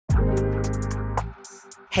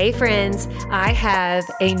Hey friends, I have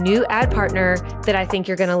a new ad partner that I think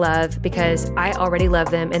you're going to love because I already love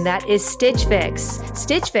them, and that is Stitch Fix.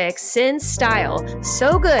 Stitch Fix sends style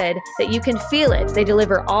so good that you can feel it. They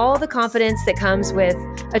deliver all the confidence that comes with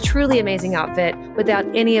a truly amazing outfit without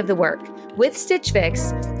any of the work. With Stitch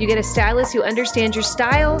Fix, you get a stylist who understands your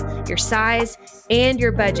style, your size, and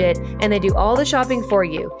your budget, and they do all the shopping for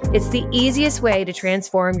you. It's the easiest way to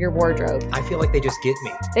transform your wardrobe. I feel like they just get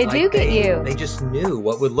me. They do get you. They just knew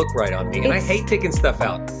what would look right on me. And I hate picking stuff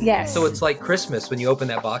out. Yes. So it's like Christmas when you open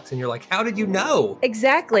that box and you're like, how did you know?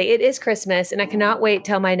 Exactly. It is Christmas, and I cannot wait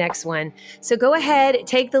till my next one. So go ahead,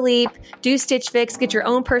 take the leap, do Stitch Fix, get your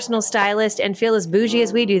own personal stylist, and feel as bougie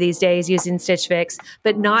as we do these days using Stitch Fix,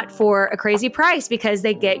 but not for a crazy price because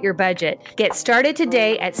they get your budget. Get started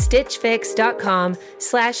today at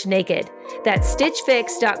stitchfix.com/naked. That's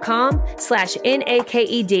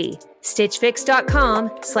stitchfix.com/NAKED.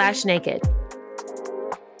 stitchfix.com/naked.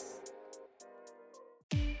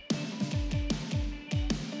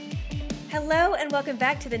 Hello and welcome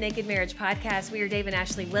back to the Naked Marriage Podcast. We are Dave and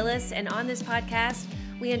Ashley Willis, and on this podcast,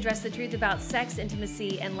 we address the truth about sex,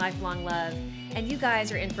 intimacy, and lifelong love. And you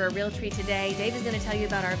guys are in for a real treat today. Dave is going to tell you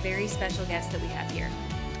about our very special guest that we have here.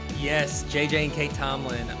 Yes, JJ and Kait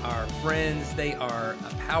Tomlin are friends. They are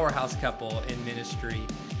a powerhouse couple in ministry.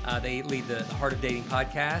 They lead the Heart of Dating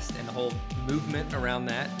podcast and the whole movement around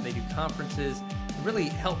that. They do conferences, really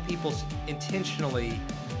help people intentionally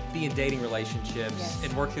be in dating relationships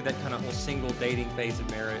and work through that kind of whole single dating phase of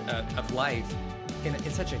marriage, of life in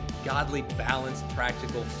such a godly, balanced,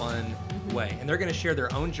 practical, fun way. And they're going to share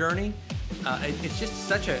their own journey. It's just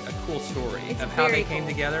such a cool story of how they came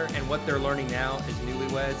together and what they're learning now as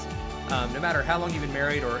newlyweds. No matter how long you've been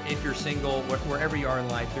married or if you're single, wherever you are in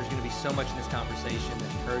life, there's going to be so much in this conversation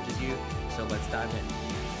that encourages you. So let's dive in.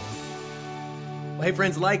 Well, hey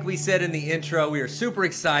friends, like we said in the intro, we are super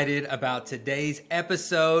excited about today's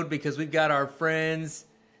episode because we've got our friends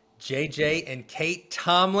JJ and Kait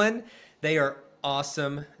Tomlin. They are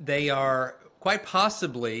awesome. They are quite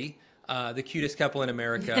possibly the cutest couple in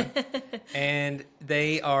America. And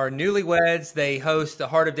they are newlyweds. They host the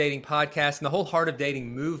Heart of Dating podcast and the whole Heart of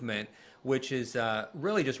Dating movement, which is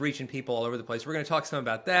really just reaching people all over the place. We're going to talk some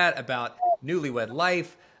about that, about newlywed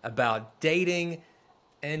life, about dating,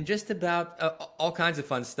 and just about all kinds of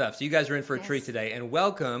fun stuff. So you guys are in for a treat today. And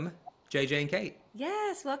welcome, JJ and Kait.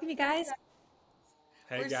 Yes, welcome you guys.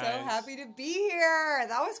 Hey, We're guys. So happy to be here.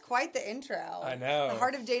 That was quite the intro. I know. The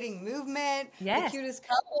Heart of Dating movement, the cutest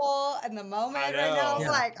couple, and the moment right now. I was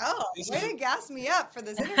like, way to gas me up for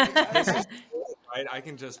this interview. This is right. I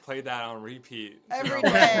can just play that on repeat. Every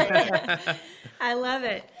day. I love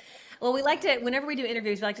it. Well, we like to, whenever we do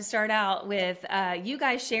interviews, we like to start out with you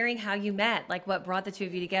guys sharing how you met, like what brought the two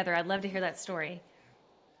of you together. I'd love to hear that story.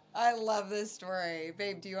 I love this story.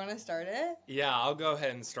 Babe, do you want to start it? Yeah, I'll go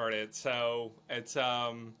ahead and start it. So it's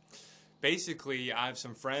basically I have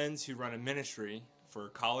some friends who run a ministry for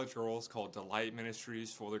college girls called Delight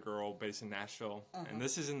Ministries for the Girl based in Nashville. And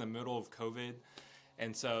this is in the middle of COVID.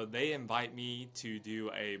 And so they invite me to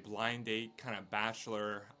do a blind date kind of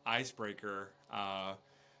bachelor icebreaker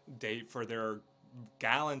date for their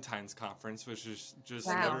Galentine's conference, which is just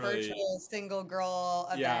literally virtual single girl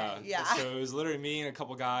event. Yeah. So it was literally me and a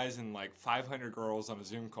couple guys and like 500 girls on a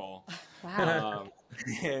Zoom call. Wow.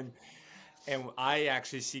 And I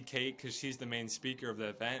actually see Kait because she's the main speaker of the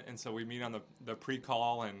event. And so we meet on the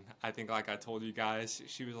pre-call. And I think, like I told you guys,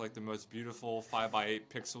 she was like the most beautiful 5x8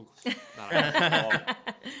 pixels that I ever saw.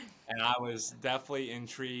 And I was definitely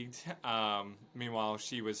intrigued. Meanwhile,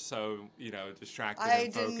 she was so, distracted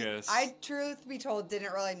and focused. I, truth be told,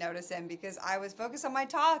 didn't really notice him because I was focused on my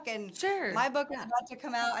talk. And my book was about to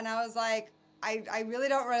come out. And I was like, I really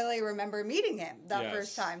don't really remember meeting him that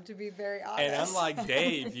first time, to be very honest. And unlike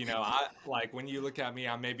Dave, I like when you look at me,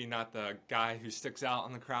 I'm maybe not the guy who sticks out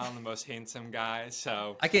in the crowd, I'm the most handsome guy.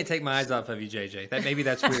 So I can't take my eyes off of you, JJ. Maybe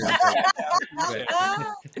that's weird.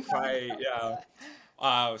 Right? Yeah.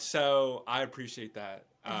 So I appreciate that.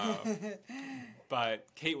 But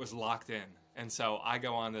Kait was locked in, and so I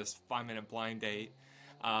go on this 5-minute blind date.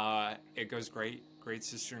 It goes great. Great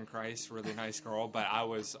sister in Christ, really nice girl, but I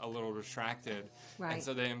was a little distracted. Right. And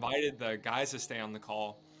so they invited the guys to stay on the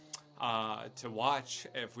call to watch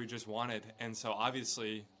if we just wanted. And so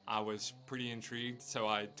obviously I was pretty intrigued. So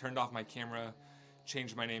I turned off my camera,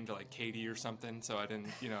 changed my name to like Katie or something so I didn't,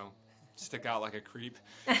 stick out like a creep.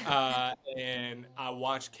 And I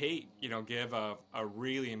watched Kait, give a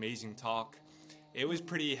really amazing talk. It was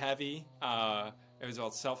pretty heavy. It was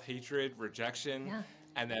about self-hatred, rejection.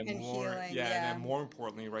 And then more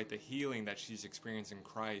importantly, right, the healing that she's experienced in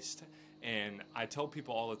Christ. And I tell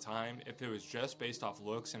people all the time, if it was just based off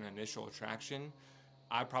looks and initial attraction,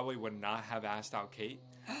 I probably would not have asked out Kait,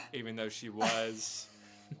 even though she was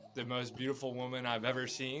the most beautiful woman I've ever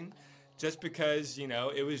seen. Just because, you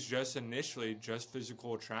know, it was just initially just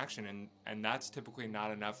physical attraction, and that's typically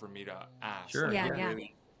not enough for me to ask. Sure. Yeah, I yeah.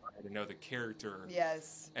 really try to know the character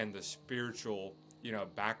and the spiritual, you know,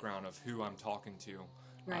 background of who I'm talking to.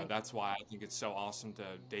 Right. That's why I think it's so awesome to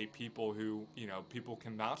date people who, you know, people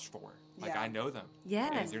can vouch for. Like, I know them.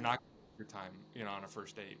 Yes. And you're not going to waste your time, you know, on a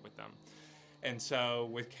first date with them. And so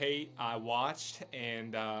with Kait, I watched,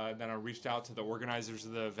 and then I reached out to the organizers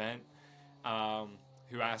of the event,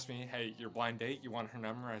 who asked me, hey, your blind date, you want her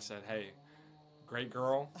number? I said, hey, great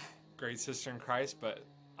girl, great sister in Christ, but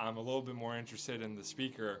I'm a little bit more interested in the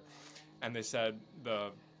speaker. And they said,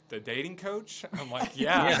 the dating coach? I'm like,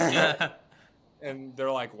 yeah. And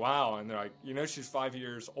they're like, wow. And they're like, you know, she's 5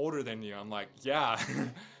 years older than you. I'm like, yeah.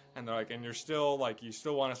 And they're like, and you're still, like, you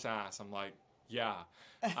still want us to ask? I'm like, yeah,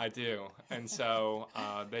 I do. And so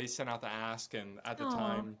they sent out the ask, and at the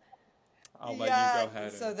time, I'll let you go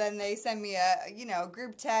ahead. So then they send me a,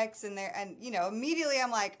 group text, and immediately I'm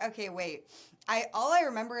like, okay, wait. All I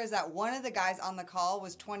remember is that one of the guys on the call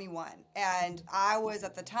was 21, and I was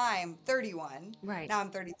at the time 31. Right. Now I'm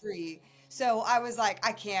 33. So I was like,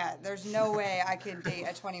 I can't. There's no way I can date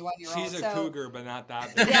a 21-year-old. She's a cougar, but not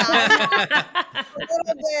that big. Yeah, a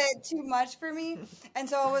little bit too much for me. And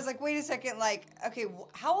so I was like, wait a second. Like, okay,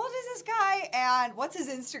 how old is this guy? And what's his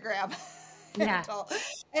Instagram? Yeah.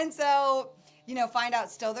 And so, find out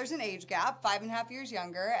still there's an age gap, 5.5 years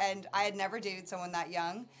younger. And I had never dated someone that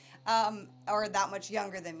young. Or that much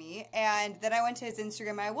younger than me. And then I went to his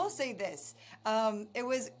Instagram. And I will say this. It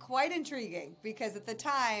was quite intriguing because at the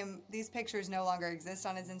time, these pictures no longer exist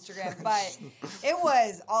on his Instagram, but it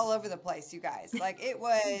was all over the place, you guys. Like, it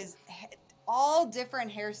was all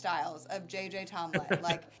different hairstyles of JJ Tomlin.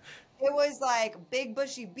 Like, it was like big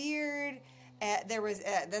bushy beard. There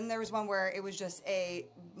was one where it was just a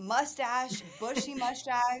mustache, bushy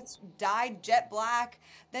mustache, dyed jet black.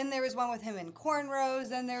 Then there was one with him in cornrows.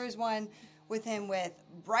 Then there was one with him with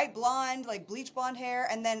bright blonde, like bleach blonde hair.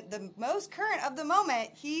 And then the most current of the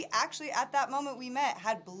moment, he actually, at that moment we met,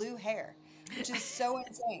 had blue hair, which is so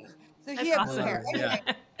insane. So he had blue hair. Anyway,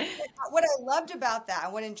 what I loved about that,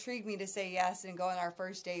 and what intrigued me to say yes and go on our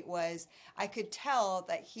first date, was I could tell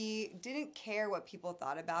that he didn't care what people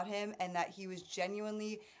thought about him, and that he was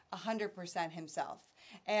genuinely 100% himself.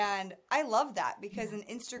 And I love that because in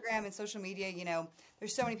Instagram and social media,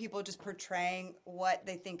 there's so many people just portraying what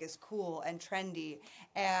they think is cool and trendy.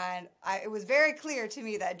 And it was very clear to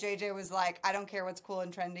me that JJ was like, I don't care what's cool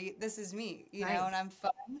and trendy. This is me, and I'm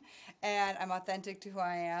fun and I'm authentic to who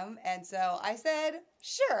I am. And so I said,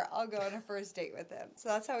 sure, I'll go on a first date with him. So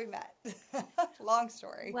that's how we met. Long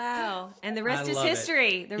story. Wow. And the rest is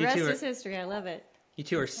history. The rest is history. I love it. You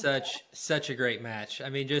two are such a great match. I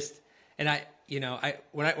mean,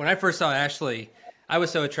 when I first saw Ashley, I was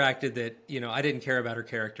so attracted that, I didn't care about her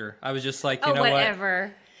character. I was just like,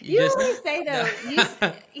 whatever. What? You always say though.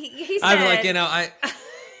 He said, I'm like,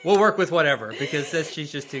 we'll work with whatever because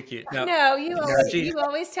she's just too cute. No, you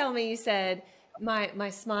always tell me, you said my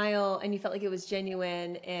smile, and you felt like it was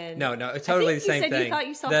genuine. And no, it's totally the same thing. You thought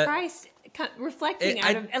you saw Christ reflecting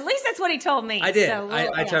out of. At least that's what he told me. I did. So,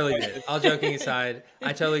 I totally did. All joking aside,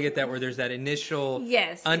 I totally get that, where there's that initial,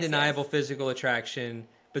 undeniable physical attraction,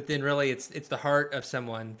 but then really it's the heart of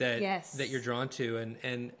someone that you're drawn to,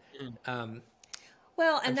 and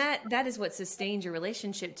well, and that is what sustains your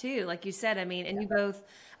relationship too. Like you said, I mean, and you both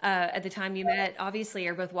at the time you met, obviously,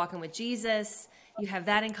 are both walking with Jesus. You have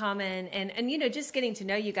that in common, and just getting to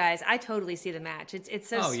know you guys, I totally see the match. It's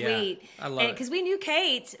so sweet. I love it, because we knew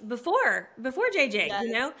Kait before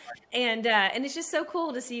JJ, and it's just so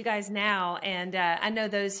cool to see you guys now. And I know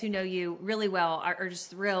those who know you really well are just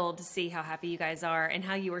thrilled to see how happy you guys are and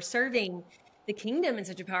how you are serving the kingdom in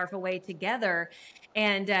such a powerful way together.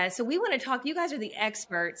 And so we want to talk. You guys are the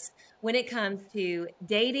experts when it comes to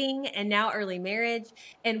dating and now early marriage.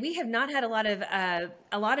 And we have not had a lot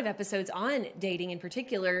of episodes on dating in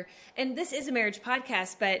particular. And this is a marriage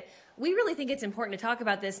podcast, but we really think it's important to talk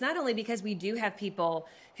about this, not only because we do have people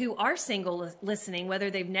who are single listening, whether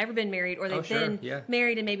they've never been married or they've been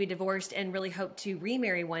married and maybe divorced and really hope to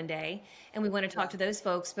remarry one day. And we want to talk to those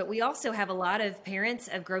folks. But we also have a lot of parents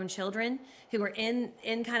of grown children who are in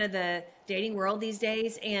kind of the dating world these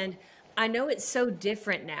days. And I know it's so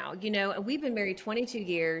different now. We've been married 22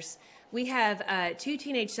 years. We have 2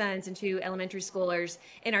 teenage sons and 2 elementary schoolers,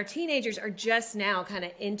 and our teenagers are just now kind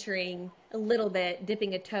of entering a little bit,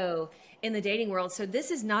 dipping a toe in the dating world. So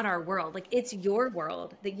this is not our world. Like, it's your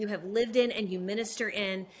world that you have lived in and you minister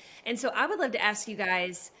in. And so I would love to ask you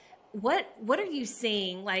guys, what are you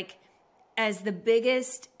seeing like as the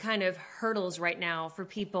biggest kind of hurdles right now for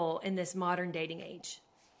people in this modern dating age?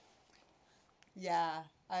 Yeah,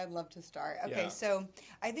 I'd love to start. Okay, so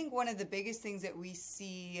I think one of the biggest things that we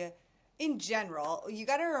see in general, you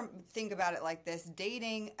got to think about it like this: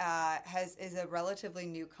 dating is a relatively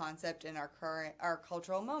new concept in our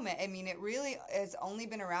cultural moment. I mean, it really has only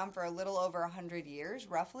been around for a little over 100 years,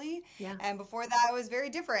 roughly. Yeah. And before that, it was very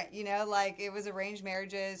different. You know, like it was arranged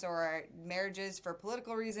marriages or marriages for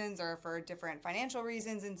political reasons or for different financial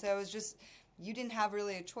reasons, and so it was just, you didn't have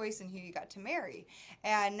really a choice in who you got to marry.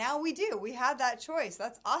 And now we do. We have that choice.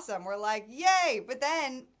 That's awesome. We're like, yay. But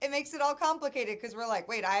then it makes it all complicated because we're like,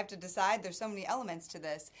 wait, I have to decide. There's so many elements to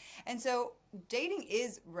this. And so dating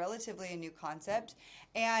is relatively a new concept.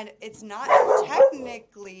 And it's not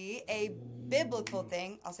technically a biblical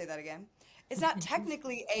thing. I'll say that again. It's not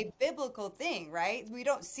technically a biblical thing, right? We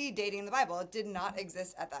don't see dating in the Bible. It did not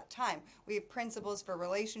exist at that time. We have principles for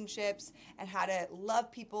relationships and how to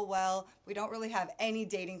love people well. We don't really have any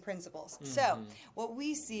dating principles. Mm-hmm. So what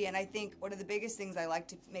we see, and I think one of the biggest things I like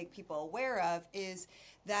to make people aware of, is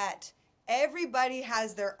that everybody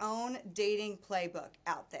has their own dating playbook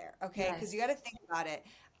out there, okay? Because you got to think about it.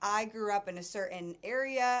 I grew up in a certain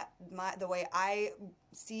area. The way I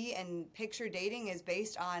see and picture dating is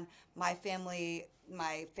based on my family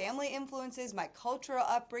influences, my cultural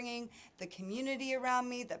upbringing, the community around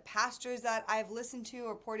me, the pastors that I've listened to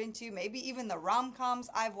or poured into, maybe even the rom-coms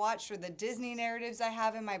I've watched or the Disney narratives I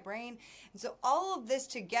have in my brain. And so all of this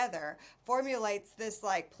together formulates this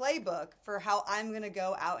like playbook for how I'm going to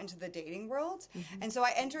go out into the dating world. Mm-hmm. And so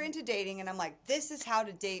I enter into dating and I'm like, this is how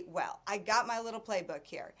to date well. I got my little playbook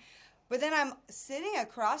here. But then I'm sitting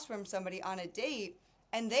across from somebody on a date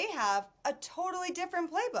and they have a totally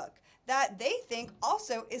different playbook that they think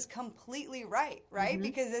also is completely right? Mm-hmm.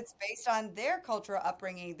 Because it's based on their cultural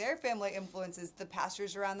upbringing, their family influences, the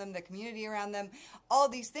pastors around them, the community around them, all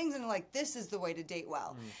these things. And like, this is the way to date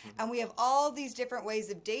well. Mm-hmm. And we have all these different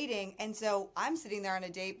ways of dating. And so I'm sitting there on a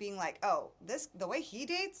date being like, oh, the way he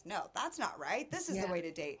dates? No, that's not right. This is the way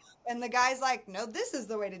to date. And the guy's like, no, this is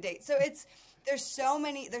the way to date. So there's so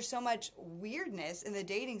much weirdness in the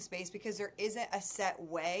dating space because there isn't a set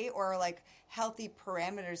way or like healthy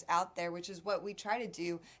parameters out there, which is what we try to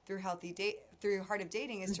do through Heart of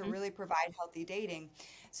Dating, is to really provide healthy dating.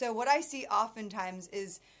 So what I see oftentimes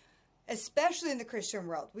is, especially in the Christian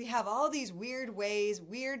world, we have all these weird ways,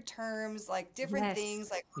 weird terms, like different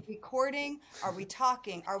things, like, are we courting? Are we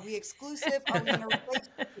talking? Are we exclusive? Are we in a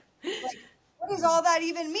relationship? Like, what does all that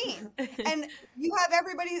even mean? And you have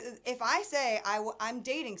everybody, if I say I'm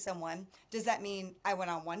dating someone, does that mean I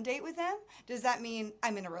went on one date with them? Does that mean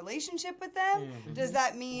I'm in a relationship with them? Mm-hmm. Does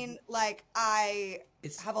that mean like I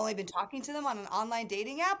have only been talking to them on an online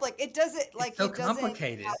dating app? Like it doesn't, like it's so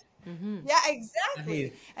complicated. Yeah,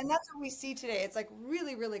 exactly. And that's what we see today. It's like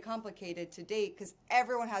really, really complicated to date because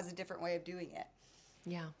everyone has a different way of doing it.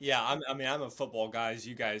 Yeah. I'm a football guy, as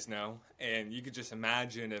you guys know, and you could just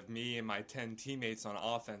imagine if me and my 10 teammates on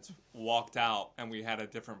offense walked out and we had a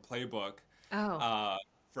different playbook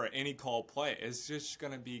for any call play. It's just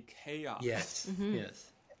going to be chaos. Yes. Mm-hmm.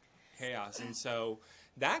 Yes. Chaos. And so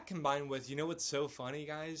that combined with, you know what's so funny,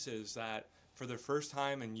 guys, is that for the first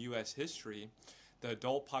time in U.S. history, the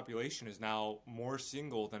adult population is now more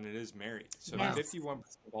single than it is married. So 51%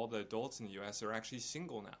 of all the adults in the U.S. are actually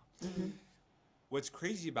single now. Mm-hmm. What's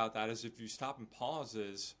crazy about that is if you stop and pause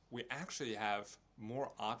is we actually have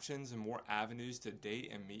more options and more avenues to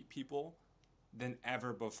date and meet people than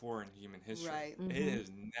ever before in human history. Right. Mm-hmm. It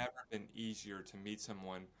has never been easier to meet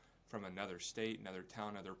someone from another state, another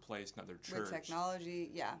town, another place, another church. With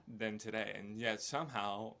technology, than today. And yet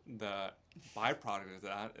somehow the byproduct of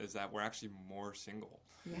that is that we're actually more single.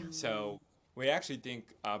 Yeah. So we actually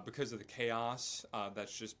think because of the chaos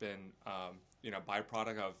that's just been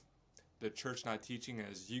byproduct of the church not teaching,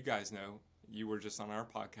 as you guys know, you were just on our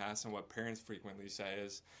podcast, and what parents frequently say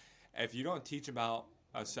is, if you don't teach about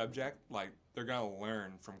a subject, like, they're going to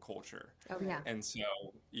learn from culture. Oh, yeah. And so,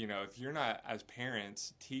 if you're not, as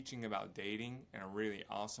parents, teaching about dating in a really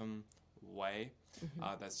awesome way,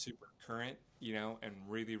 that's super current, and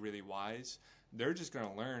really, really wise, they're just going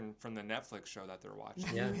to learn from the Netflix show that they're watching,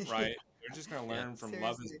 right? They're just going to learn from Seriously.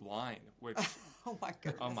 Love is Blind, which, oh my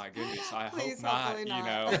goodness, I hope not,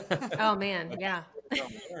 Oh man, yeah.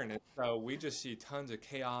 And so we just see tons of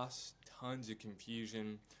chaos, tons of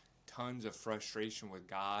confusion, tons of frustration with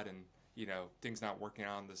God and, things not working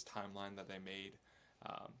out on this timeline that they made.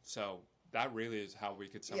 So that really is how we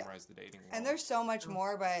could summarize the dating world. And there's so much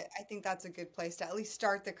more, but I think that's a good place to at least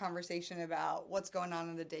start the conversation about what's going on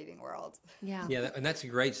in the dating world. Yeah. Yeah, and that's a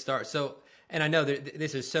great start. So, and I know that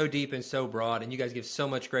this is so deep and so broad, and you guys give so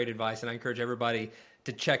much great advice, and I encourage everybody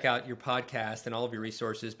to check out your podcast and all of your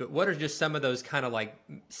resources. But what are just some of those kind of like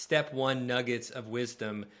step one nuggets of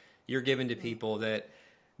wisdom you're giving to people that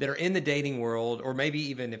are in the dating world, or maybe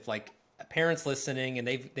even if like parents listening and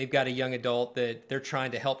they've got a young adult that they're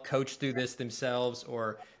trying to help coach through this themselves,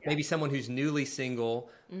 or maybe someone who's newly single,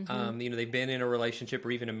 they've been in a relationship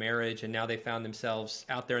or even a marriage, and now they found themselves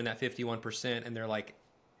out there in that 51%, and they're like,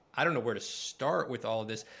 I don't know where to start with all of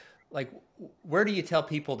this. Like, where do you tell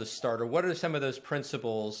people to start, or what are some of those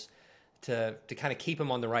principles to kind of keep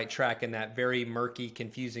them on the right track in that very murky,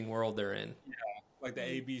 confusing world they're in? Yeah, like the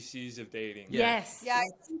ABCs of dating. Yes.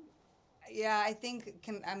 I think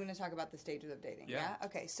I'm going to talk about the stages of dating. Yeah.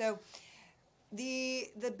 Okay. So the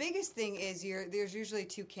biggest thing is there's usually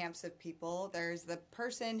two camps of people. There's the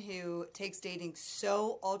person who takes dating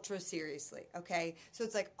so ultra seriously. Okay. So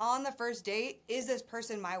it's like, on the first date, is this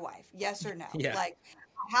person my wife? Yes or no? Yeah. Like,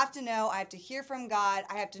 I have to know. I have to hear from God.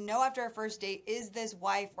 I have to know after our first date, is this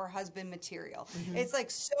wife or husband material? It's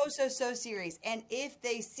like so serious. And if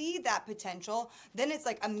they see that potential, then it's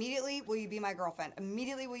like, immediately, will you be my girlfriend?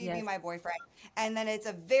 Immediately, will you be my boyfriend? And then it's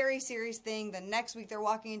a very serious thing. The next week, they're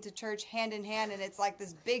walking into church hand in hand, and it's like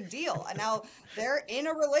this big deal. And now they're in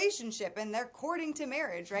a relationship, and they're courting to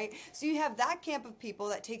marriage, right? So you have that camp of people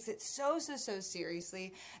that takes it so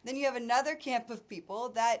seriously. Then you have another camp of people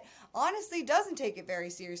that honestly doesn't take it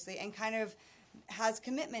very seriously and kind of has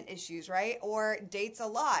commitment issues, right? Or dates a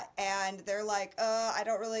lot, and they're like, I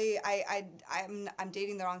don't really, I'm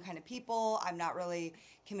dating the wrong kind of people. I'm not really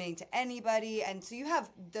committing to anybody. And so you have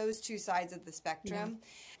those two sides of the spectrum.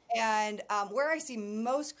 And where I see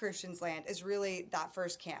most Christians land is really that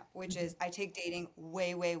first camp, which is, I take dating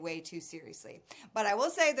way too seriously. But I will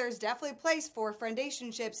say there's definitely a place for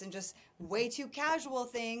friendationships and just way too casual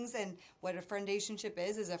things. And what a friendationship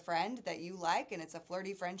is a friend that you like, and it's a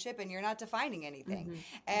flirty friendship, and you're not defining anything.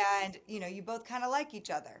 And, you both kind of like each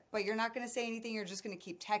other, but you're not going to say anything. You're just going to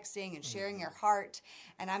keep texting and sharing your heart.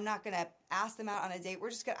 And I'm not going to ask them out on a date.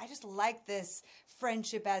 I just like this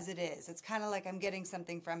friendship as it is. It's kind of like I'm getting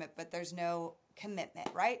something from it, but there's no commitment,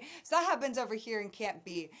 right? So that happens over here in Camp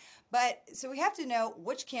B. But so we have to know,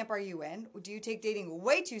 which camp are you in? Do you take dating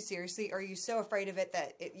way too seriously, or are you so afraid of it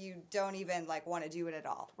that you don't even want to do it at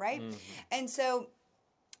all, right? And so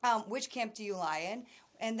which camp do you lie in?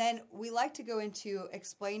 And then we like to go into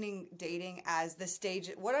explaining dating as the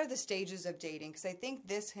stage. What are the stages of dating? Because I think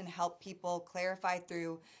this can help people clarify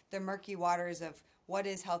through the murky waters of what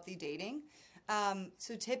is healthy dating.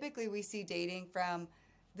 So typically we see dating from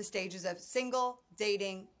the stages of single,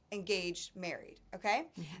 dating, engaged, married, okay?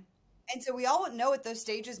 And so we all know what those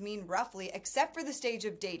stages mean roughly, except for the stage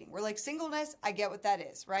of dating. We're like, singleness, I get what that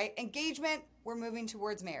is, right? Engagement, we're moving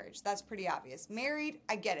towards marriage. That's pretty obvious. Married,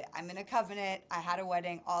 I get it. I'm in a covenant. I had a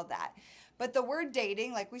wedding, all that. But the word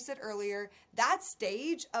dating, like we said earlier, that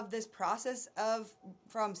stage of this process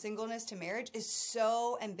from singleness to marriage is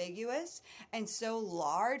so ambiguous and so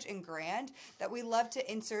large and grand that we love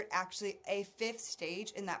to insert actually a fifth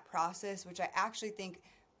stage in that process, which I actually think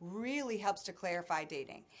really helps to clarify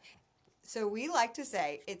dating. So we like to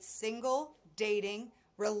say it's single, dating,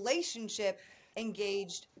 relationship,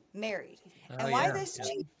 engaged, married. And why this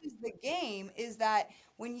changes the game is that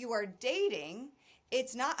when you are dating,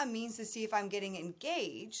 it's not a means to see if I'm getting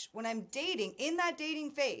engaged. When I'm dating, in that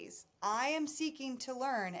dating phase, I am seeking to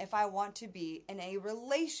learn if I want to be in a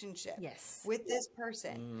relationship with this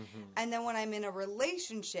person. And then when I'm in a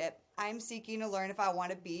relationship, I'm seeking to learn if I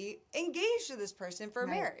want to be engaged to this person for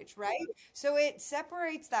marriage, right? So it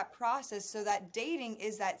separates that process so that dating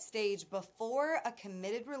is that stage before a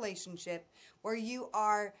committed relationship where you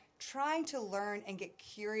are trying to learn and get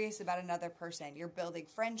curious about another person. You're building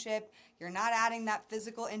friendship. You're not adding that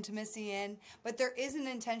physical intimacy in, but there is an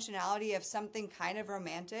intentionality of something kind of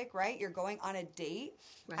romantic, right? You're going on a date.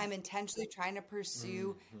 I'm intentionally trying to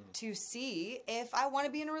pursue to see if I want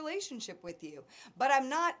to be in a relationship with you, but I'm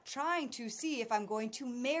not trying to see if I'm going to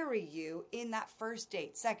marry you in that first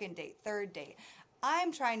date, second date, third date.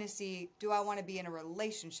 I'm trying to see, do I want to be in a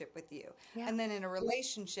relationship with you? And then in a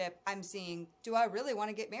relationship, I'm seeing, do I really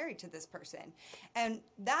want to get married to this person? And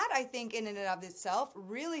that, I think, in and of itself,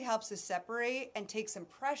 really helps us separate and take some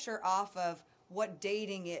pressure off of what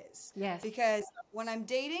dating is. Because when I'm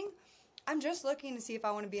dating, I'm just looking to see if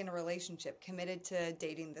I want to be in a relationship, committed to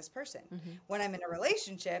dating this person. When I'm in a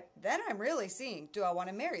relationship, then I'm really seeing, do I want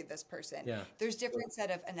to marry this person? Yeah. There's different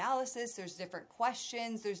set of analysis, there's different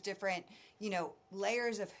questions, there's different,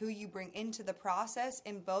 layers of who you bring into the process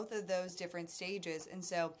in both of those different stages. And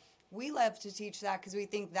so we love to teach that because we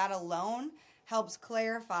think that alone helps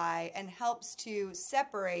clarify and helps to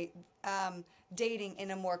separate dating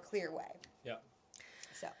in a more clear way. Yeah.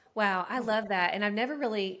 So. Wow, I love that, and I've never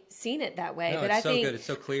really seen it that way. No, but it's I so think good. It's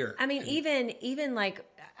so clear. I mean, even like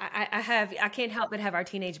I can't help but have our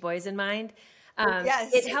teenage boys in mind.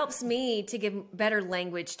 Yes. It helps me to give better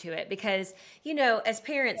language to it because, as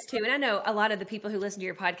parents too, and I know a lot of the people who listen to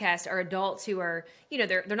your podcast are adults who are,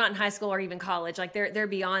 they're not in high school or even college, like they're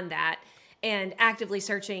beyond that and actively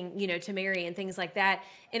searching, to marry and things like that.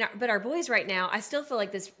 But our boys right now, I still feel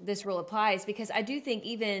like this rule applies because I do think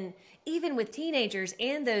even with teenagers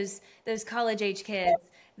and those college age kids,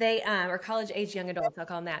 they or college age young adults, I'll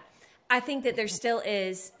call them that. I think that there still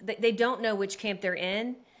is, they don't know which camp they're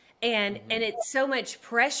in. And it's so much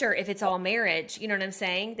pressure if it's all marriage, you know what I'm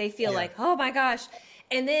saying? They feel like, oh my gosh.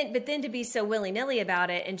 But then to be so willy-nilly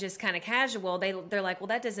about it and just kind of casual, they're like, well,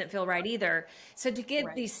 that doesn't feel right either. So to give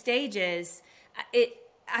these stages,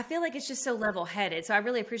 I feel like it's just so level-headed. So I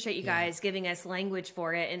really appreciate you guys giving us language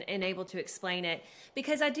for it and able to explain it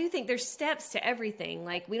because I do think there's steps to everything.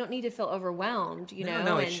 Like we don't need to feel overwhelmed,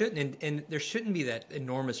 No, it shouldn't. And there shouldn't be that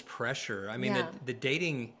enormous pressure. I mean, the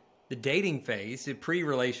dating phase, the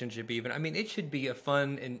pre-relationship even, I mean, it should be a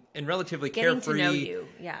fun and relatively carefree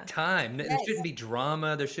time. There shouldn't be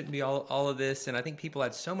drama. There shouldn't be all of this. And I think people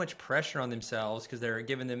had so much pressure on themselves because they're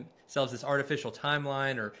giving themselves this artificial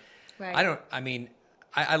timeline or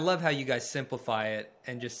I love how you guys simplify it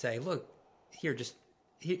and just say, look,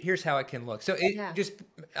 here's how it can look. So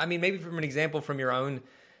maybe from an example from your own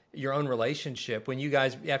relationship, when you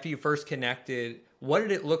guys, after you first connected, what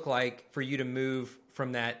did it look like for you to move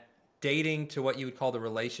from that dating to what you would call the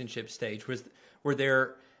relationship stage? Were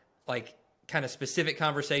there like kind of specific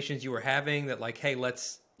conversations you were having that like, hey,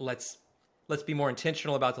 let's be more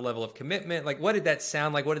intentional about the level of commitment? Like, what did that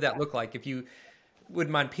sound like? What did that look like? If you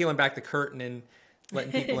wouldn't mind peeling back the curtain and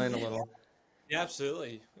letting people in a little. Yeah,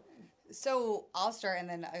 absolutely. So I'll start and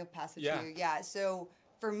then I'll pass it to you. Yeah. So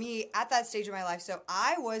for me, at that stage of my life, so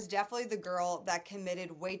I was definitely the girl that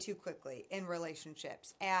committed way too quickly in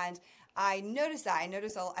relationships. And I noticed that.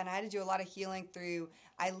 And I had to do a lot of healing through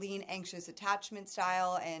Eileen anxious attachment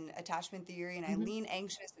style and attachment theory. And I lean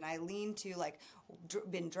anxious and I lean to like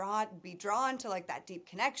be drawn to like that deep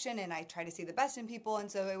connection. And I try to see the best in people. And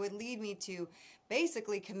so it would lead me to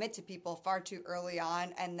basically commit to people far too early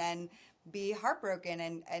on and then be heartbroken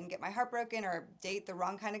and get my heart broken or date the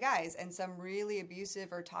wrong kind of guys and some really abusive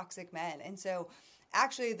or toxic men. And so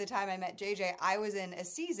actually the time I met JJ, I was in a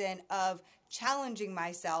season of challenging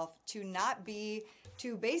myself to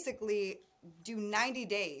basically do 90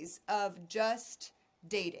 days of just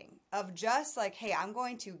dating, of just like, hey, I'm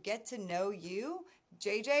going to get to know you,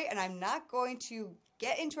 JJ, and I'm not going to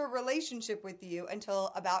get into a relationship with you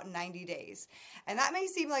until about 90 days. And that may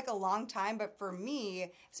seem like a long time, but for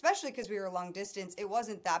me, especially because we were long distance, it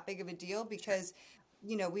wasn't that big of a deal because,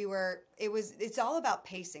 it's all about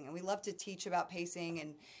pacing. And we love to teach about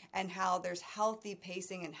pacing and how there's healthy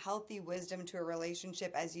pacing and healthy wisdom to a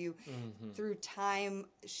relationship as you, through time,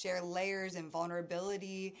 share layers and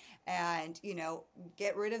vulnerability and,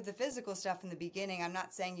 get rid of the physical stuff in the beginning. I'm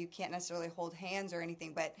not saying you can't necessarily hold hands or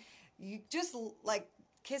anything, but you just like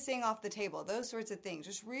kissing off the table, those sorts of things,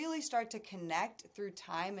 just really start to connect through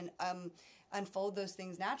time and unfold those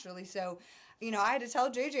things naturally. So, I had to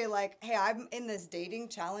tell JJ like, hey, I'm in this dating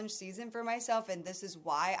challenge season for myself. And this is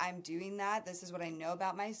why I'm doing that. This is what I know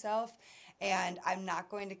about myself. And I'm not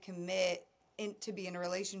going to commit to be in a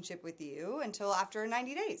relationship with you until after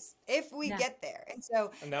 90 days, if we get there. And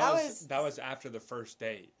so that was after the first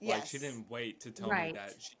date. Yes. Like she didn't wait to tell me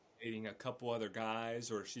that she's dating a couple other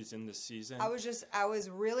guys or she's in the season. I was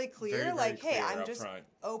really clear, very like, clear, hey, I'm just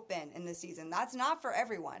open in the season. That's not for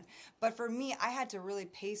everyone. But for me, I had to really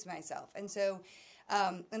pace myself. And so,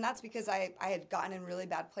 and that's because I had gotten in really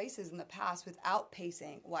bad places in the past without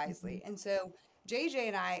pacing wisely. And so JJ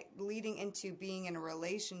and I, leading into being in a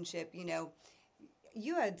relationship,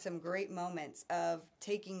 you had some great moments of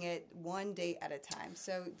taking it one date at a time.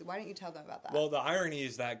 So why don't you tell them about that? Well, the irony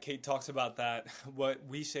is that Kate talks about that. What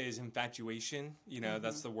we say is infatuation.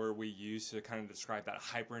 That's the word we use to kind of describe that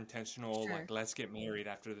hyper-intentional, like, let's get married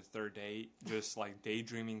after the third date. Just like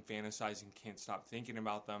daydreaming, fantasizing, can't stop thinking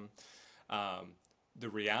about them. The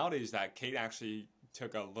reality is that Kate actually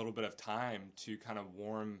took a little bit of time to kind of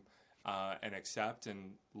warm and accept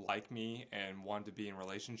and like me and want to be in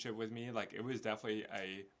relationship with me. Like, it was definitely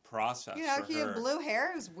a process for he her. had blue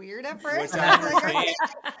hair. It was weird at first. Which I understand.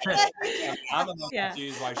 I'm a little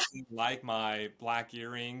confused why she didn't like my black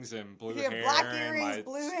earrings and blue he hair. had black earrings,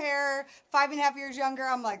 blue hair, 5.5 years younger.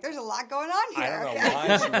 I'm like, there's a lot going on here. I don't know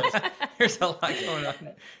why she was. There's a lot going on.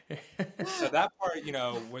 So that part,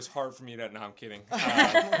 was hard for me to. No, I'm kidding.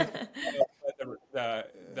 But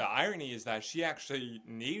the irony is that she actually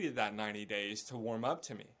needed that 90 days to warm up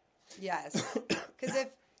to me. Yes, because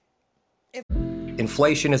if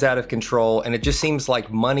inflation is out of control and it just seems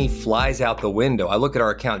like money flies out the window. I look at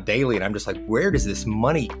our account daily and I'm just like, where does this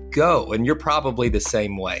money go? And you're probably the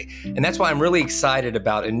same way. And that's why I'm really excited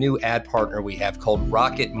about a new ad partner we have called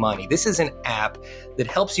Rocket Money. This is an app that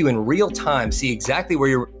helps you in real time see exactly where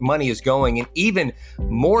your money is going. And even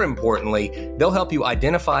more importantly, they'll help you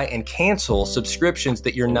identify and cancel subscriptions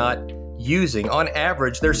that you're not using. On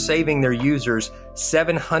average, they're saving their users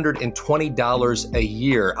 $720 a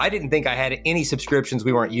year. I didn't think I had any subscriptions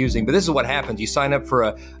we weren't using, but this is what happens. You sign up for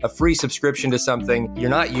a free subscription to something,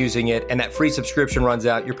 you're not using it, and that free subscription runs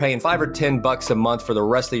out. You're paying $5 or $10 a month for the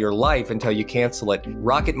rest of your life until you cancel it.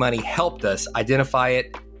 Rocket Money helped us identify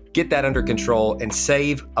it, get that under control, and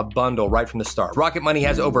save a bundle right from the start. Rocket Money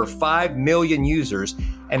has over 5 million users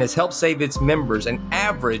and has helped save its members an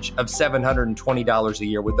average of $720 a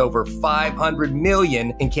year with over 500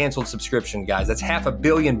 million in canceled subscription, guys. That's $500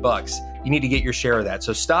 million. You need to get your share of that.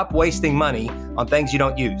 So stop wasting money on things you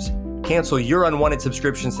don't use. Cancel your unwanted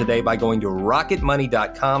subscriptions today by going to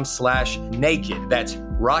rocketmoney.com/naked. That's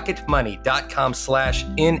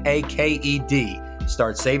rocketmoney.com/NAKED.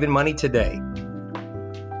 Start saving money today.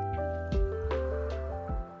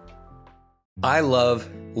 I love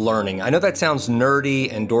learning. I know that sounds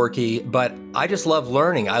nerdy and dorky, but I just love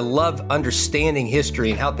learning. I love understanding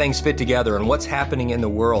history and how things fit together and what's happening in the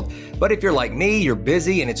world. But if you're like me, you're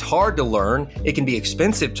busy and it's hard to learn. It can be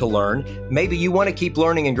expensive to learn. Maybe you want to keep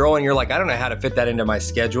learning and growing. You're like, I don't know how to fit that into my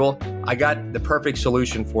schedule. I got the perfect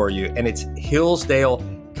solution for you, and it's Hillsdale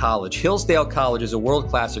College. Hillsdale College is a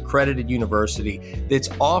world-class accredited university that's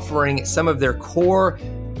offering some of their core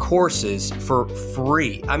courses for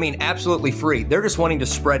free. I mean, absolutely free. They're just wanting to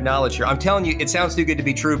spread knowledge here. I'm telling you, it sounds too good to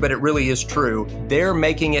be true, but it really is true. They're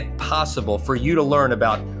making it possible for you to learn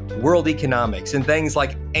about world economics and things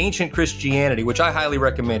like ancient Christianity, which I highly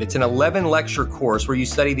recommend. It's an 11-lecture course where you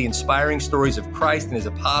study the inspiring stories of Christ and his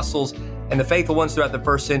apostles and the faithful ones throughout the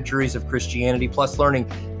first centuries of Christianity, plus learning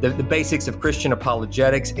the basics of Christian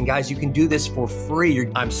apologetics. And guys, you can do this for free.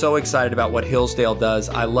 I'm so excited about what Hillsdale does.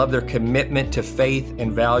 I love their commitment to faith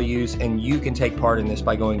and values, and you can take part in this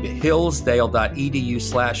by going to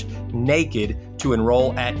hillsdale.edu/naked to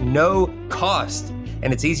enroll at no cost.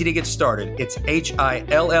 And it's easy to get started. It's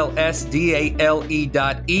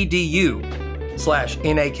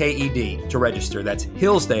hillsdale.edu/NAKED to register. That's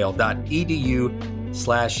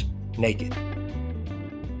hillsdale.edu/naked.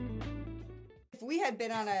 If we had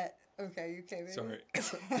been on a you came in. Sorry.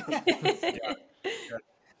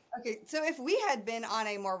 Okay, so if we had been on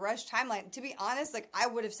a more rushed timeline, to be honest, like, I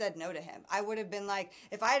would have said no to him. I would have been like,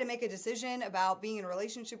 if I had to make a decision about being in a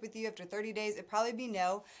relationship with you after 30 days, it'd probably be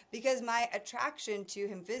no, because my attraction to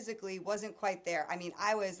him physically wasn't quite there. I mean,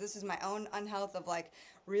 this is my own unhealth of like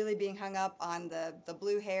really being hung up on the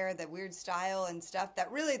blue hair, the weird style and stuff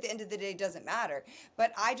that really at the end of the day doesn't matter.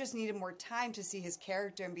 But I just needed more time to see his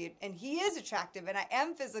character and he is attractive and I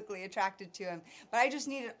am physically attracted to him, but I just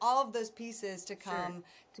needed all of those pieces to come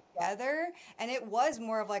together. And it was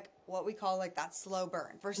more of like what we call like that slow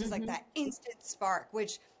burn versus like that instant spark,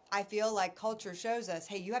 which I feel like culture shows us,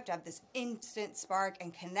 hey, you have to have this instant spark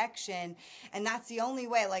and connection. And that's the only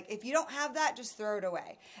way. Like, if you don't have that, just throw it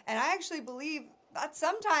away. And I actually believe that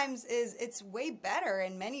sometimes it's way better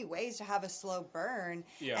in many ways to have a slow burn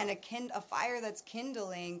and a fire that's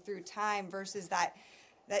kindling through time versus that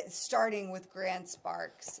starting with grand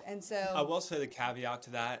sparks. And so I will say the caveat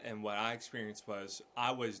to that, and what I experienced was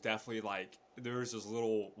I was definitely like, there was this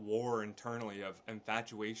little war internally of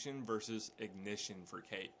infatuation versus ignition for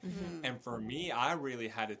Kate. Mm-hmm. And for me, I really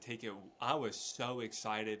had to take it. I was so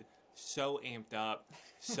excited, so amped up,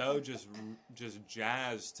 so just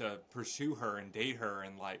jazzed to pursue her and date her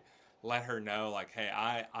and like let her know like, hey,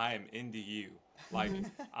 I am into you. Like,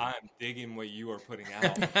 I'm digging what you are putting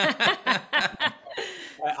out.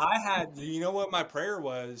 I had, you know what my prayer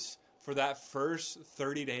was for that first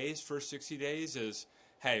 30 days, first 60 days is,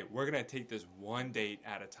 hey, we're going to take this one date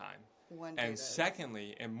at a time. And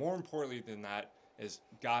secondly, and more importantly than that, is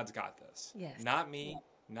God's got this. Yes. Not me,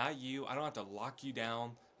 not you. I don't have to lock you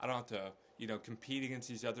down. I don't have to, compete against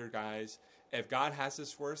these other guys. if God has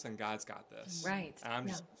this for us, then God's got this. Right. And I'm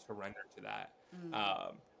just surrendered to that.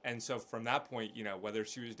 And so from that point, you know, whether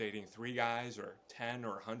she was dating 3 guys or 10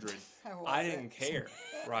 or 100, I didn't care,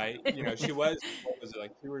 right? You know, she was, what was it,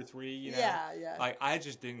 like 2 or 3, you know? Yeah. Like, I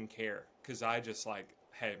just didn't care because I just like,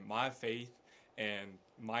 hey, my faith and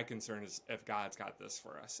my concern is if God's got this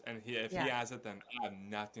for us. And if he has it, then I have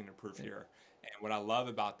nothing to prove here. And what I love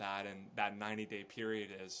about that and that 90-day period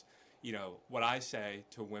is, you know, what I say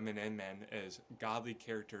to women and men is godly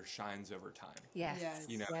character shines over time. Yes.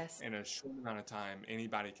 You know, in a short amount of time,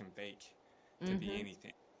 anybody can bake to be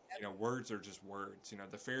anything. You know, words are just words. You know,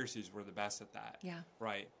 the Pharisees were the best at that. Yeah.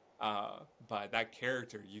 Right. But that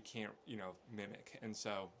character you can't, you know, mimic. And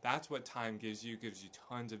so that's what time gives you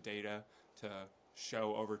tons of data to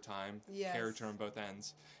show over time, character on both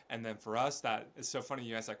ends. And then for us, that it's so funny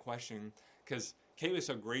you asked that question because Kait was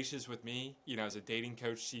so gracious with me, you know, as a dating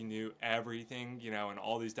coach. She knew everything, you know, and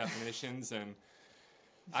all these definitions, and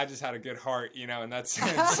I just had a good heart, you know, in that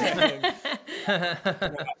sense.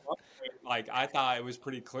 Like, I thought it was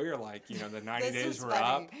pretty clear, like, you know, the 90 days were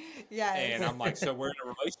up. Yeah. And I'm like, so we're in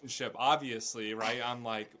a relationship, obviously, right? I'm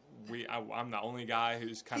like, I'm the only guy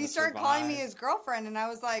who's kind of He started calling me his girlfriend, and I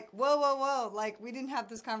was like, whoa. Like, we didn't have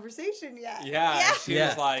this conversation yet. Yeah. She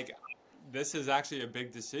was like, this is actually a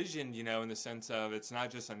big decision, you know, in the sense of it's not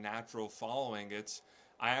just a natural following.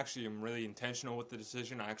 I actually am really intentional with the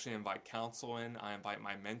decision. I actually invite counsel in. I invite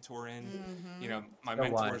my mentor in. You know, my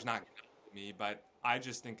mentor is not me, but I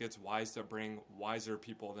just think it's wise to bring wiser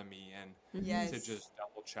people than me in to just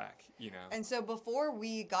double check, you know. And so before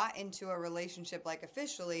we got into a relationship, like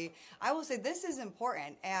officially, I will say this is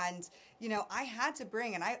important. And, you know, I had to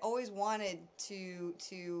bring, and I always wanted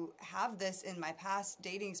to have this in my past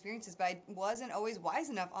dating experiences, but I wasn't always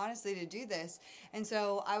wise enough, honestly, to do this. And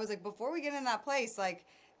so I was like, before we get in that place, like,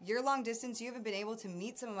 you're long distance, you haven't been able to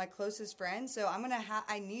meet some of my closest friends, so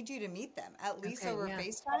I need you to meet them, at least over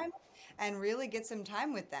FaceTime, and really get some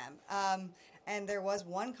time with them. And there was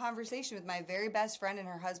one conversation with my very best friend and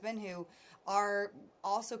her husband, who are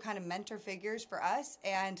also kind of mentor figures for us,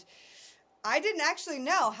 and I didn't actually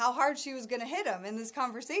know how hard she was going to hit him in this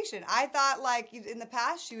conversation. I thought, like, in the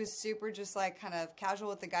past, she was super just, like, kind of casual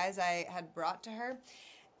with the guys I had brought to her.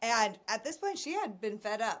 And at this point, she had been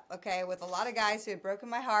fed up, okay, with a lot of guys who had broken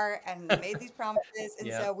my heart and made these promises.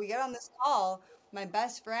 And so we get on this call, my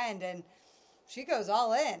best friend, and she goes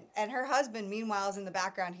all in. And her husband, meanwhile, is in the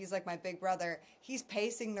background. He's like my big brother. He's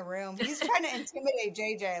pacing the room. He's trying to intimidate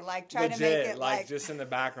JJ, like trying to make it like just in the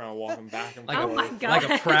background, walking back and forth. Oh my God. Like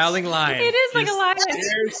a prowling lion. It is like a lion.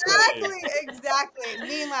 Exactly.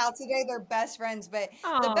 Meanwhile, today they're best friends. But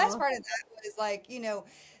the best part of that was, like, you know,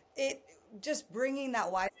 it just bringing that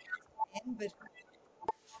wise in, but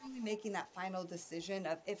truly making that final decision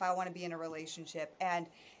of if I want to be in a relationship. And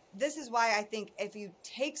this is why I think if you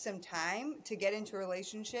take some time to get into a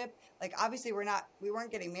relationship, like, obviously we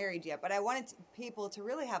weren't getting married yet, but I wanted people to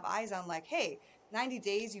really have eyes on, like, hey, 90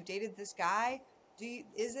 days, you dated this guy.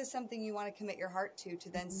 Is this something you want to commit your heart to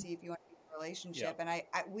then see if you want to be in a relationship? And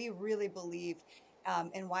we really believe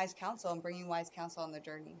in wise counsel and bringing wise counsel on the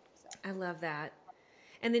journey. So. I love that.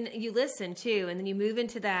 And then you listen too, and then you move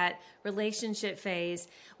into that relationship phase.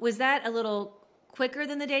 Was that a little quicker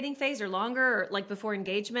than the dating phase, or longer, or like before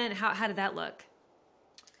engagement? How did that look?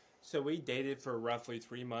 So we dated for roughly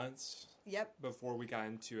 3 months. Yep. Before we got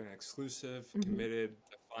into an exclusive, committed,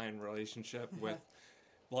 defined relationship with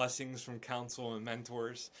blessings from counsel and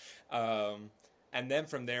mentors. And then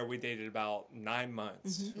from there, we dated about 9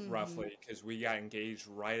 months, roughly, because we got engaged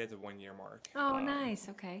right at the 1-year mark. Oh, nice.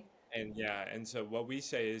 Okay. And so what we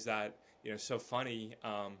say is that, you know, so funny,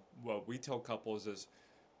 what we tell couples is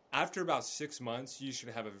after about 6 months, you should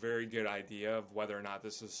have a very good idea of whether or not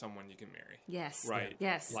this is someone you can marry. Yes. Right?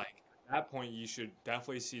 Yes. Like, at that point, you should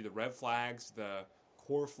definitely see the red flags, the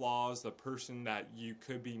core flaws, the person that you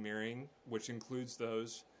could be marrying, which includes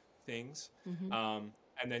those things.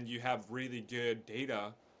 And then you have really good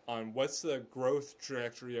data on what's the growth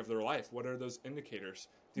trajectory of their life. What are those indicators?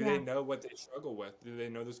 Do they know what they struggle with? Do they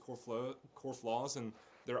know those core flaws? And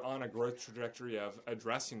they're on a growth trajectory of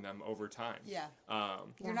addressing them over time. Yeah.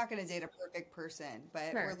 You're not going to date a perfect person,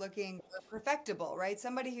 but we're looking for perfectible, right?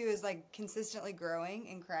 Somebody who is, like, consistently growing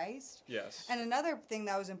in Christ. Yes. And another thing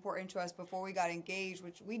that was important to us before we got engaged,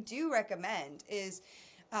 which we do recommend, is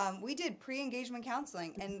we did pre-engagement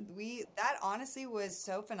counseling, and that honestly was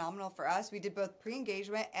so phenomenal for us. We did both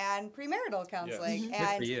pre-engagement and premarital counseling.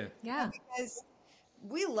 Yes. Good for you. Yeah. Because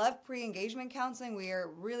we love pre-engagement counseling. We are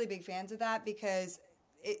really big fans of that because,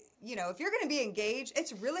 you know, if you're going to be engaged,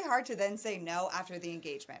 it's really hard to then say no after the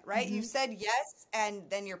engagement, right? You've said yes, and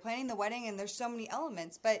then you're planning the wedding, and there's so many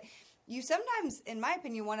elements. But you sometimes, in my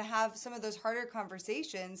opinion, want to have some of those harder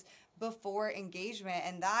conversations before engagement.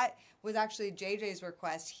 And that was actually JJ's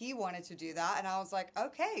request. He wanted to do that. And I was like,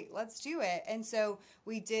 okay, let's do it. And so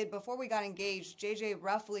we did, before we got engaged, JJ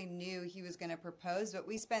roughly knew he was going to propose, but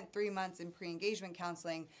we spent 3 months in pre-engagement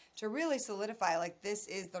counseling to really solidify, like, this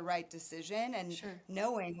is the right decision. And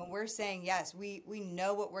knowing when we're saying yes, we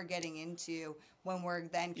know what we're getting into when we're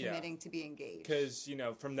then committing to be engaged. Because,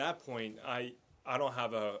 from that point, I don't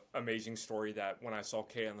have a amazing story that when I saw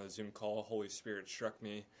Kay on the Zoom call, Holy Spirit struck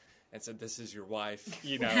me and said, this is your wife,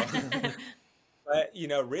 But,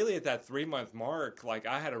 really at that 3-month mark, like,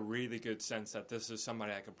 I had a really good sense that this is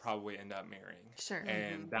somebody I could probably end up marrying. Sure.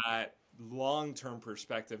 And that long-term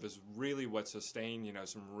perspective is really what sustained,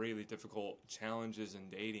 some really difficult challenges in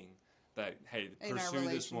dating. That, hey, pursue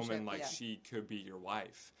this woman like she could be your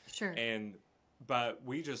wife. Sure. But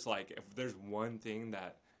we just, like, if there's one thing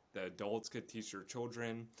that the adults could teach their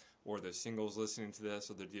children, or the singles listening to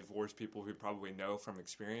this, or the divorced people who probably know from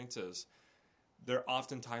experiences, there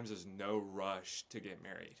oftentimes is no rush to get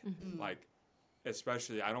married. Like,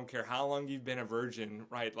 especially, I don't care how long you've been a virgin,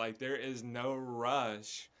 right? Like, there is no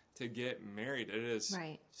rush to get married. It is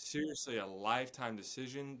seriously a lifetime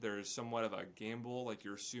decision. There is somewhat of a gamble, like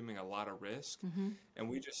you're assuming a lot of risk. And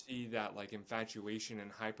we just see that, like, infatuation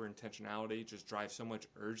and hyper intentionality just drive so much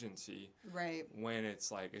urgency. Right. When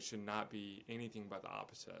it's like, it should not be anything but the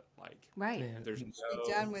opposite. Like, there's be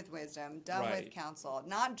done with wisdom, done with counsel,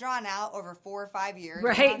 not drawn out over 4 or 5 years.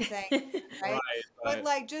 Right. You know what I'm saying? Right. But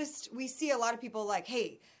like, we see a lot of people like,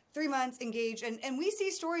 hey, 3 months engaged, and we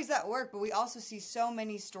see stories that work, but we also see so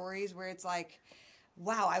many stories where it's like,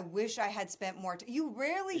 wow, I wish I had spent more time. You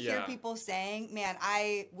rarely hear people saying, man,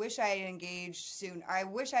 I wish I had engaged soon, or I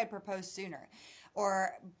wish I had proposed sooner.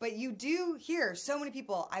 But you do hear so many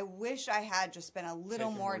people, I wish I had just spent a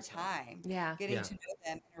little more time getting to know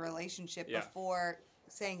them in a relationship before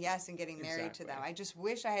saying yes and getting married to them. I just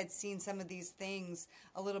wish I had seen some of these things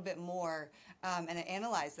a little bit more and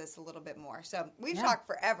analyzed this a little bit more. So we've talked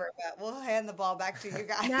forever, but we'll hand the ball back to you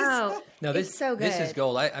guys. No, this is so good. This is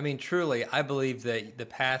gold. I mean, truly, I believe that the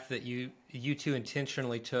path that you two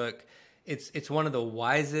intentionally took, it's one of the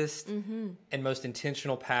wisest and most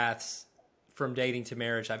intentional paths from dating to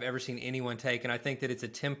marriage I've ever seen anyone take. And I think that it's a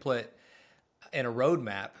template and a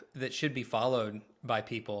roadmap that should be followed by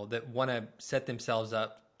people that want to set themselves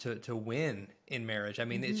up to win in marriage. I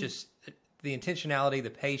mean, it's just the intentionality,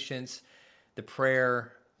 the patience, the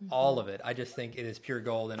prayer, all of it. I just think it is pure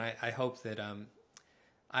gold. And I hope that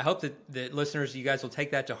that listeners, you guys will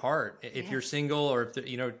take that to heart. If you're single, or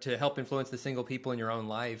if to help influence the single people in your own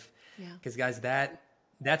life. Because guys,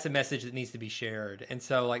 that's a message that needs to be shared. And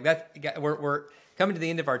so, like, we're coming to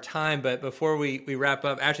the end of our time, but before we wrap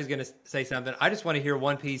up, Ashley's going to say something. I just want to hear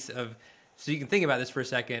one piece of, so you can think about this for a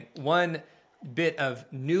second, one bit of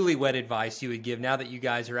newlywed advice you would give now that you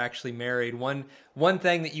guys are actually married. One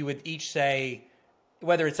thing that you would each say,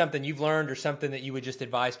 whether it's something you've learned or something that you would just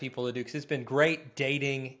advise people to do, because it's been great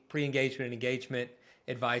dating, pre-engagement and engagement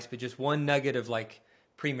advice, but just one nugget of, like,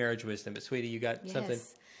 pre-marriage wisdom. But sweetie, you got something?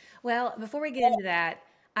 Well, before we get into that,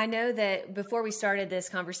 I know that before we started this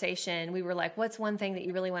conversation, we were like, what's one thing that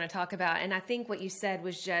you really want to talk about? And I think what you said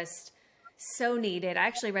was just so needed. I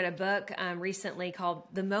actually read a book recently called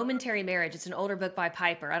The Momentary Marriage. It's an older book by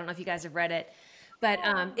Piper. I don't know if you guys have read it, but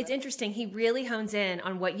it's interesting. He really hones in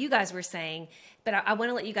on what you guys were saying, but I want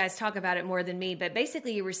to let you guys talk about it more than me. But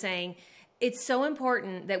basically you were saying it's so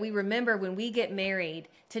important that we remember when we get married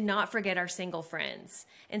to not forget our single friends.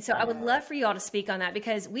 And so I would love for you all to speak on that,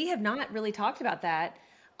 because we have not really talked about that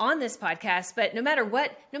on this podcast. But no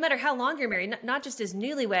matter how long you're married, not just as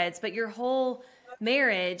newlyweds, but your whole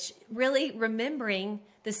marriage, really remembering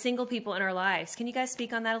the single people in our lives. Can you guys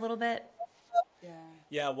speak on that a little bit?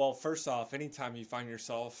 Yeah, well, first off, anytime you find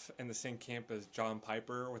yourself in the same camp as John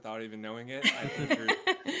Piper without even knowing it, I think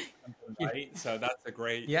you're right. So that's a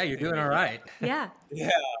great... Yeah, you're doing all right. Yeah. Yeah.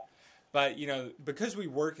 But, because we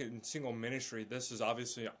work in single ministry, this is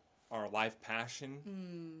obviously our life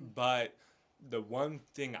passion. But the one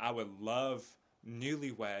thing I would love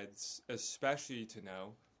newlyweds especially to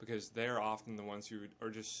know, because they're often the ones who are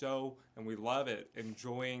just so, and we love it,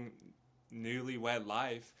 enjoying newlywed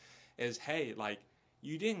life, is, hey, like,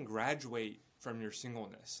 you didn't graduate from your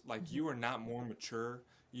singleness. Like, you are not more mature.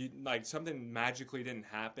 You, like, something magically didn't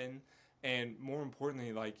happen. And more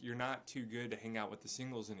importantly, like, you're not too good to hang out with the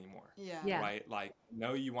singles anymore. Yeah. Right? Like,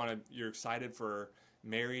 you're excited for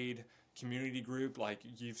married community group. Like,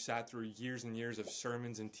 you've sat through years and years of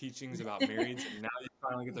sermons and teachings about marriage, and now you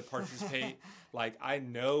finally get to participate. Like, I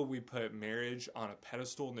know we put marriage on a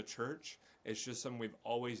pedestal in the church. It's just something we've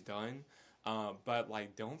always done. But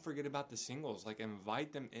like, don't forget about the singles. Like,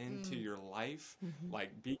 invite them into your life.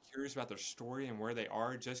 Like, be curious about their story and where they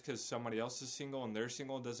are. Just because somebody else is single and they're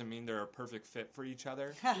single doesn't mean they're a perfect fit for each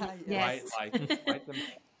other, right? Like, invite them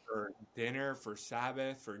for dinner, for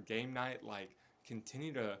Sabbath, for game night. Like,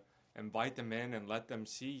 continue to invite them in and let them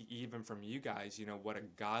see, even from you guys, you know, what a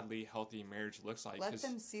godly, healthy marriage looks like. Let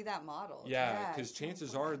them see that model. Yeah, because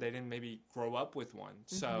chances are they didn't maybe grow up with one.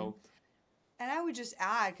 So. And I would just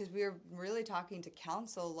add, because we were really talking to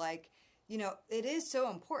counsel, like, you know, it is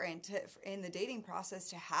so important in the dating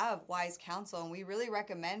process to have wise counsel. And we really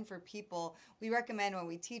recommend for people, when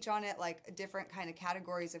we teach on it, like different kind of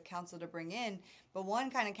categories of counsel to bring in. But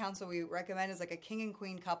one kind of counsel we recommend is like a king and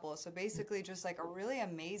queen couple. So basically just like a really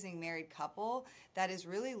amazing married couple that is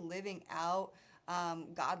really living out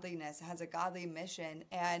godliness, has a godly mission.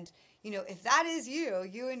 And, you know, if that is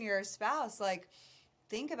you and your spouse, like,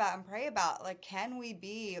 think about and pray about, like, can we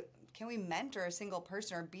mentor a single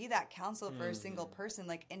person or be that counsel for a single person,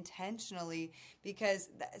 like, intentionally, because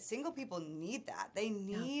single people need that. They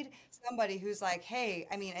need somebody who's like, hey,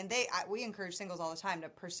 I mean, and we encourage singles all the time to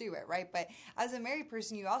pursue it, right? But as a married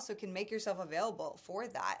person, you also can make yourself available for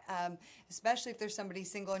that, especially if there's somebody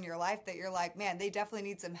single in your life that you're like, man, they definitely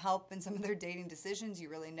need some help in some of their dating decisions. You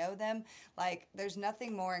really know them. Like, there's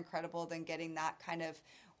nothing more incredible than getting that kind of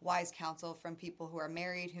wise counsel from people who are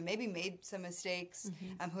married, who maybe made some mistakes,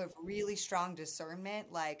 who have really strong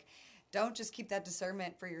discernment. Like, don't just keep that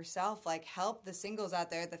discernment for yourself. Like, help the singles out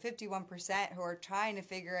there, the 51% who are trying to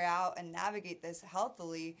figure out and navigate this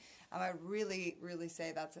healthily. I really, really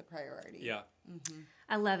say that's a priority. Yeah.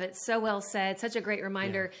 I love it. So well said. Such a great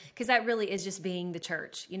reminder, because that really is just being the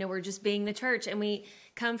church. You know, we're just being the church, and we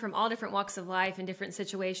come from all different walks of life and different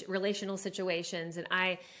relational situations.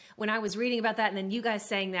 And when I was reading about that, and then you guys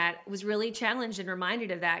saying that, was really challenged and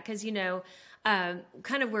reminded of that, because, you know,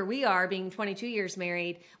 kind of where we are, being 22 years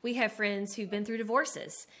married, we have friends who've been through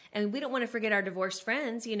divorces, and we don't want to forget our divorced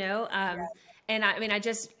friends, you know. And I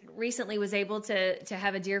just recently was able to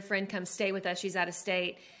have a dear friend come stay with us. She's out of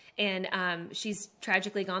state. And she's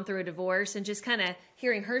tragically gone through a divorce, and just kind of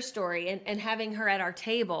hearing her story and having her at our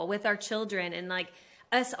table with our children, and like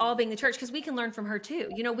us all being the church, because we can learn from her too.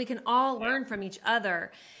 You know, we can all learn from each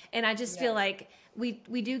other. And I just feel like we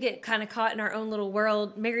do get kind of caught in our own little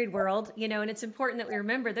world, married world, you know, and it's important that we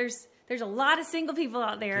remember there's a lot of single people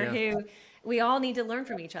out there who we all need to learn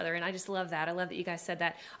from each other. And I just love that. I love that you guys said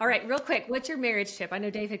that. All right, real quick, what's your marriage tip? I know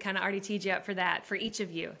Dave had kind of already teed you up for that, for each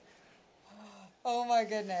of you. Oh my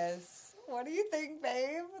goodness. What do you think,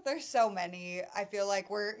 babe? There's so many. I feel like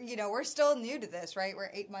we're still new to this, right? We're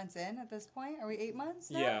 8 months in at this point. Are we 8 months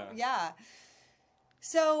now? Yeah.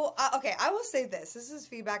 So, okay, I will say this. This is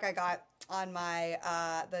feedback I got on my,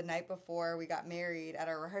 the night before we got married at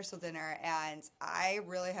our rehearsal dinner, and I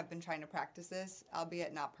really have been trying to practice this,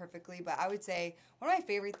 albeit not perfectly, but I would say one of my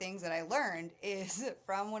favorite things that I learned is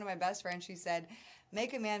from one of my best friends. She said,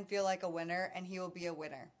 make a man feel like a winner, and he will be a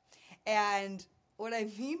winner. And what I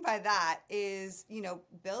mean by that is, you know,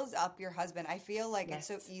 build up your husband. I feel like it's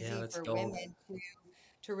so easy for women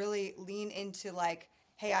to really lean into, like,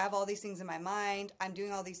 hey, I have all these things in my mind. I'm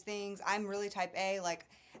doing all these things. I'm really type A, like,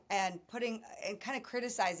 and putting and kind of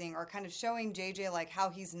criticizing or kind of showing JJ like how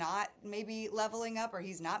he's not maybe leveling up or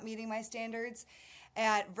he's not meeting my standards,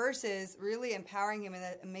 and versus really empowering him in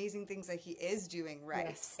the amazing things that he is doing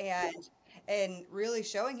right. And really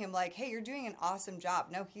showing him like, hey, you're doing an awesome job.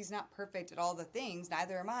 No, he's not perfect at all the things.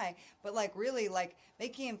 Neither am I. But like really like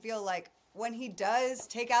making him feel like when he does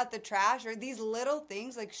take out the trash or these little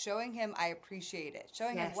things, like showing him I appreciate it.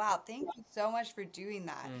 Showing him, wow, thank you so much for doing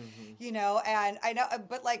that. You know, and I know,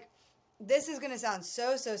 but like, this is going to sound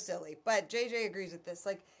so silly, but JJ agrees with this.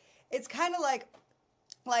 Like, it's kind of like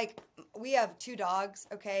we have 2 dogs,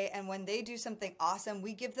 okay? And when they do something awesome,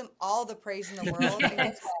 we give them all the praise in the world.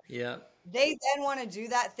 They then want to do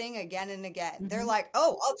that thing again and again. They're like,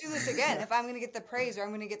 oh, I'll do this again if I'm going to get the praise or I'm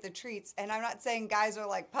going to get the treats. And I'm not saying guys are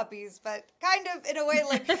like puppies, but kind of in a way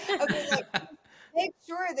like, okay, like make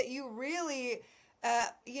sure that you really,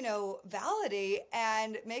 you know, validate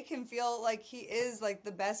and make him feel like he is like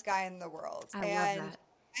the best guy in the world. I love that.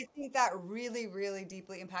 I think that really, really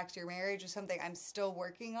deeply impacts your marriage. Is something I'm still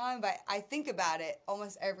working on, but I think about it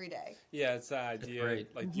almost every day. Yeah, it's that idea.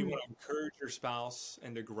 Like, do you want to encourage your spouse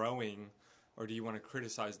into growing, or do you want to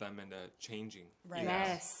criticize them into changing? Right. You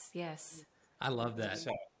know? Yes. I love that.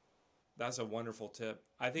 So that's a wonderful tip.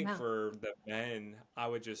 I think for the men, I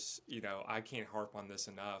would just, you know, I can't harp on this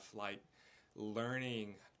enough. Like,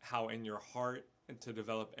 learning how in your heart to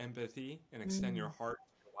develop empathy and extend your heart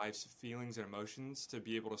wife's feelings and emotions to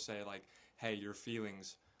be able to say like, hey, your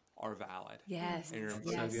feelings are valid. Yes. And your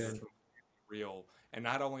Yes. emotions real. And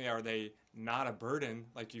not only are they not a burden,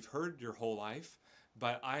 like you've heard your whole life,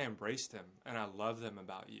 but I embrace them and I love them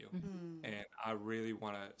about you. Mm-hmm. And I really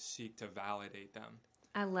want to seek to validate them.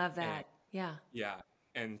 I love that. Yeah. Yeah.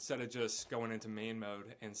 And instead of just going into man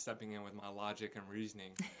mode and stepping in with my logic and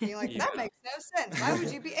reasoning. Being like, that makes no sense. Why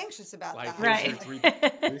would you be anxious about that? Right. We're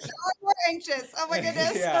anxious. Oh my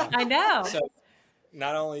goodness. Yeah. I know. So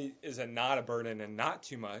not only is it not a burden and not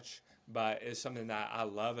too much, but it's something that I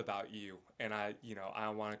love about you. And I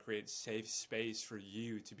want to create safe space for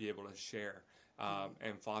you to be able to share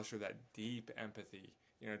and foster that deep empathy,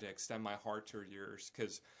 to extend my heart to yours.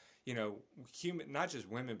 Because not just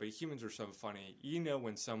women, but humans are so funny.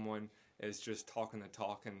 When someone is just talking the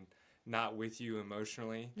talk and not with you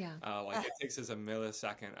emotionally. Yeah. It takes us a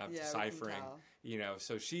millisecond of deciphering,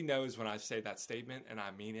 so she knows when I say that statement and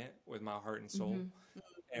I mean it with my heart and soul,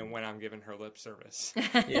 and when I'm giving her lip service.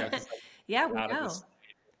 Yeah, we know.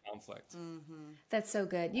 Conflict. That's so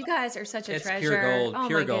good. You guys are such a treasure. Pure gold. Oh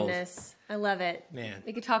pure my gold. Goodness. I love it. Man.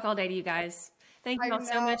 We could talk all day to you guys. Thank you all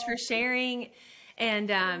so much for sharing. And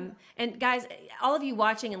guys, all of you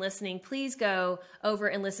watching and listening, please go over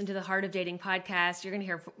and listen to the Heart of Dating podcast. You're going to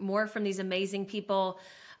hear more from these amazing people.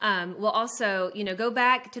 We'll also, go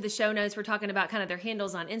back to the show notes. We're talking about kind of their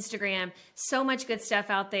handles on Instagram. So much good stuff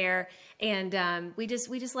out there. And we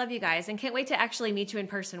just love you guys and can't wait to actually meet you in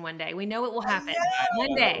person one day. We know it will happen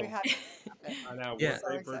one day. I know. We're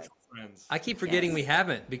great virtual friends. I keep forgetting we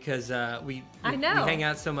haven't because we hang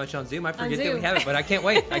out so much on Zoom. I forget that we haven't, but I can't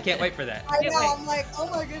wait. I can't wait for that. I know. I'm like, oh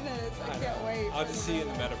my goodness. I can't wait. I'll just see you in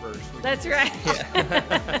the metaverse. That's right.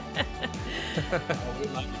 We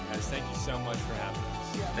love you guys. Thank you so much for having us.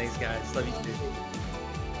 Thanks, guys. Love you too.